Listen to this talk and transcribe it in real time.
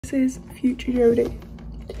This is future Jodie.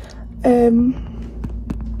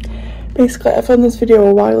 Basically I filmed this video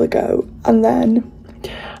a while ago and then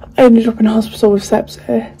I ended up in hospital with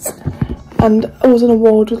sepsis and I was on a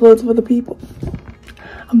ward with loads of other people.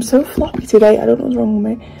 I'm so floppy today, I don't know what's wrong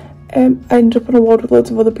with me. I ended up on a ward with loads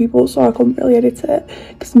of other people, so I couldn't really edit it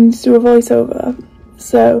because I need to do a voiceover.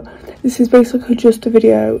 So this is basically just a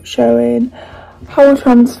video showing how I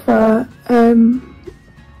transfer.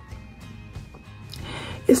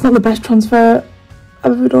 It's not the best transfer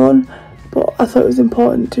I've ever done, but I thought it was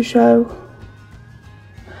important to show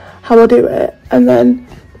how I do it, and then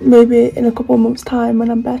maybe in a couple of months' time when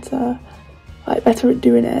I'm better at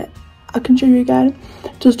doing it, I can show you again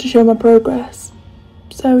just to show my progress.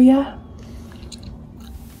 So yeah.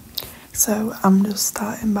 So I'm just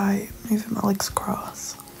starting by moving my legs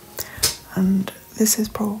across, and this is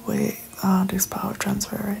probably the hardest part of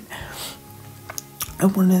transferring.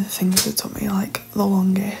 And one of the things that took me like the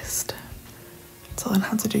longest to learn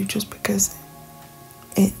how to do, just because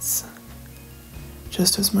it's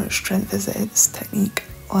just as much strength as it is technique.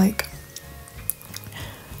 Like,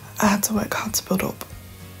 I had to work hard to build up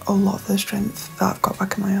a lot of the strength that I've got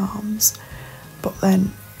back in my arms, but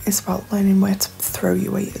then it's about learning where to throw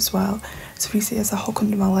your weight as well. So if you see as I hook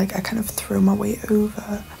under my leg, I kind of throw my weight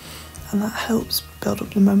over, and that helps build up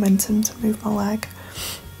the momentum to move my leg.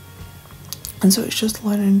 And so it's just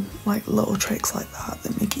learning like little tricks like that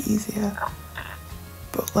make it easier.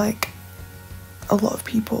 But like a lot of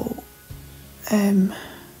people find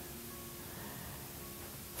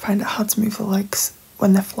it hard to move the legs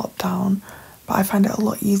when they're flopped down, but I find it a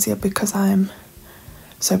lot easier because I'm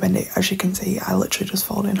so bendy. As you can see, I literally just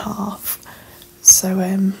fold in half. So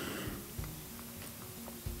I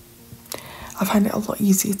find it a lot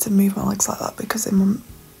easier to move my legs like that because I'm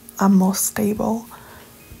more stable,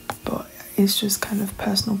 but it's just kind of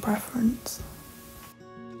personal preference.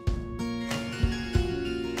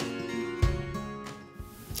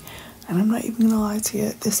 And I'm not even gonna lie to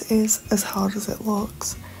you, this is as hard as it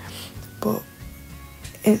looks, but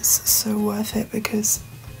it's so worth it because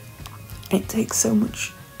it takes so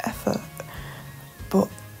much effort, but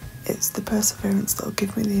it's the perseverance that'll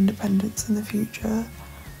give me the independence in the future.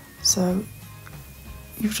 So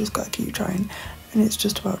you've just got to keep trying, and it's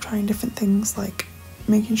just about trying different things, like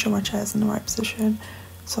making sure my chair's in the right position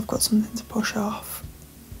so I've got something to push off.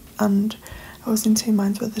 And I was in two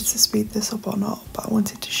minds whether to speed this up or not, but I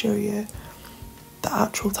wanted to show you the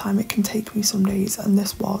actual time it can take me some days, and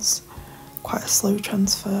this was quite a slow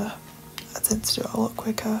transfer. I tend to do it a lot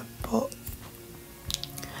quicker, but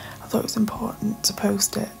I thought it was important to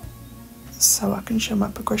post it so I can show my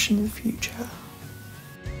progression in the future.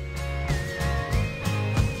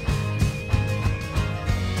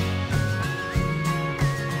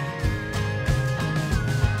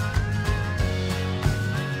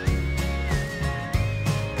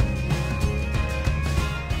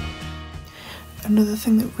 Another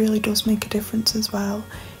thing that really does make a difference as well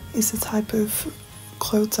is the type of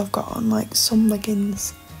clothes I've got on. Like, some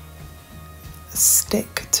leggings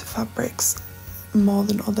stick to fabrics more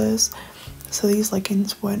than others, so these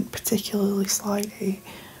leggings weren't particularly slidey,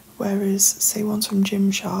 whereas say ones from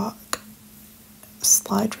Gymshark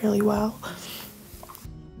slide really well.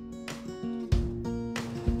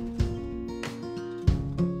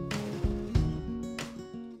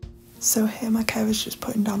 So here my carer's just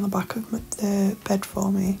putting down the back of the bed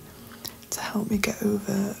for me to help me get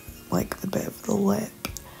over like the bit of the lip,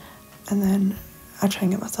 and then I try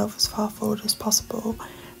and get myself as far forward as possible,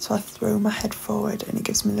 so I throw my head forward and it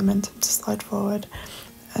gives me the momentum to slide forward.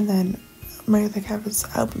 And then my other carer's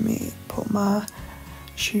helping me put my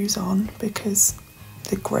shoes on because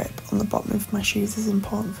the grip on the bottom of my shoes is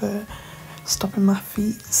important for stopping my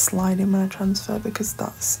feet sliding when I transfer, because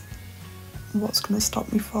that's what's going to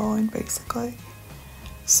stop me falling basically.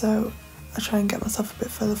 So I try and get myself a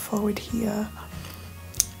bit further forward here,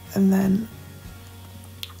 and then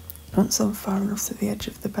once I'm far enough to the edge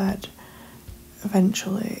of the bed,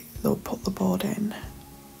 eventually they'll put the board in,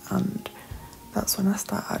 and that's when I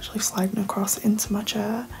start actually sliding across into my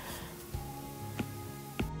chair.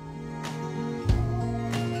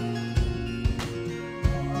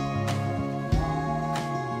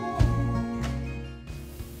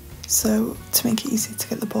 So to make it easy to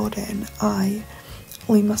get the board in, I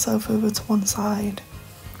lean myself over to one side,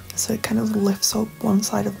 so it kind of lifts up one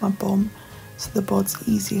side of my bum, so the board's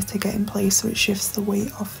easier to get in place, so it shifts the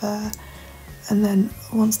weight off there. And then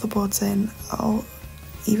once the board's in, I'll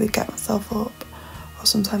either get myself up, or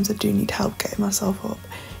sometimes I do need help getting myself up.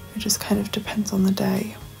 It just kind of depends on the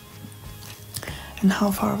day and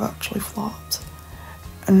how far I've actually flopped.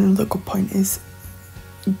 And another good point is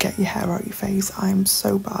get your hair out your face. I'm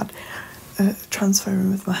so bad at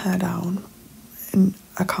transferring with my hair down and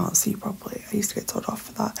I can't see properly. I used to get told off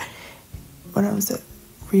for that when I was at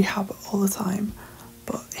rehab all the time.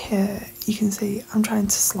 But here you can see I'm trying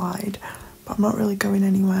to slide, but I'm not really going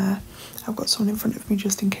anywhere. I've got someone in front of me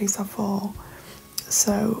just in case I fall.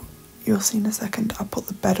 So you'll see in a second I put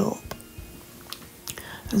the bed up,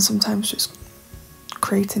 and sometimes just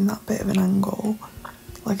creating that bit of an angle,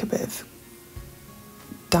 like a bit of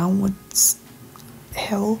downwards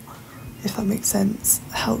hill, if that makes sense,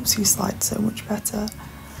 helps you slide so much better.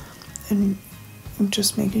 And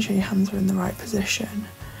just making sure your hands are in the right position,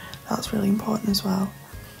 that's really important as well.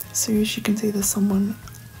 So as you can see, there's someone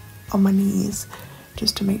on my knees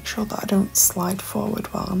just to make sure that I don't slide forward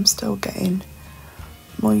while I'm still getting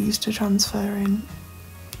more used to transferring,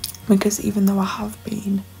 because even though I have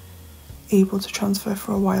been able to transfer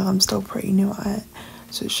for a while, I'm still pretty new at it.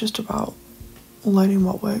 So it's just about learning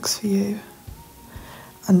what works for you.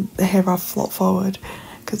 And here I've flopped forward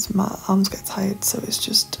because my arms get tired, so it's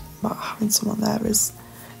just about having someone there as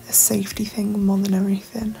a safety thing more than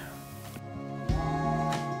anything.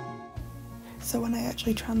 So when I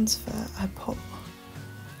actually transfer, I put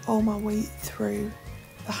all my weight through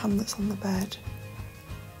the hand that's on the bed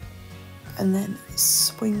and then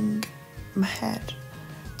swing my head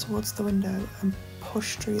towards the window and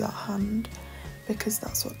push through that hand, because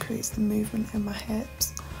that's what creates the movement in my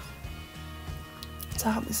hips to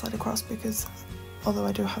help me slide across. Because although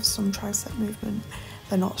I do have some tricep movement,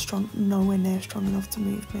 they're not strong, nowhere near strong enough to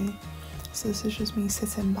move me. So this is just me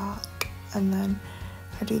sitting back, and then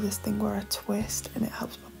I do this thing where I twist and it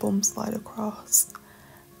helps my bum slide across,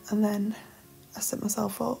 and then I sit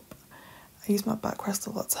myself up. I use my back rest a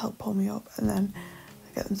lot to help pull me up, and then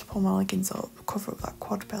I get them to pull my leggings up, cover up that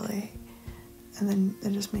quad belly, and then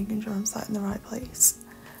they're just making sure I'm sat in the right place.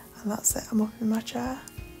 And that's it, I'm up in my chair.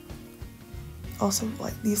 Also,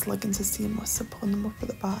 like, these leggings are seamless, so pulling them up at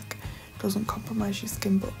the back doesn't compromise your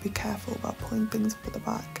skin, but be careful about pulling things up at the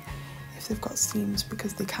back if they've got seams,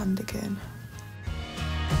 because they can dig in.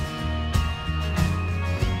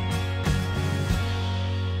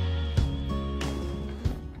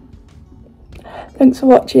 Thanks for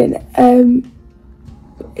watching.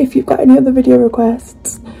 If you've got any other video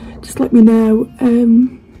requests, just let me know,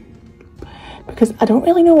 because I don't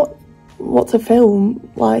really know what to film.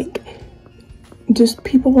 Like, just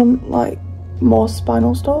people want like more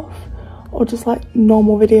spinal stuff, or just like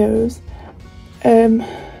normal videos.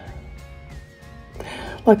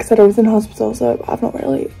 Like I said, I was in hospital, so I've not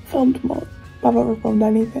really filmed much. I've never filmed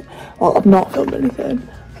anything. Well, I've not filmed anything.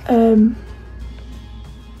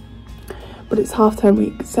 But it's half-term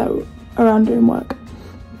week, so around doing work,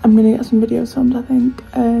 I'm gonna get some videos filmed, I think.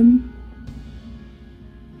 I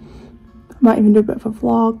might even do a bit of a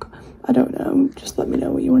vlog. I don't know. Just let me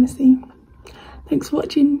know what you want to see. Thanks for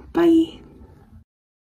watching. Bye.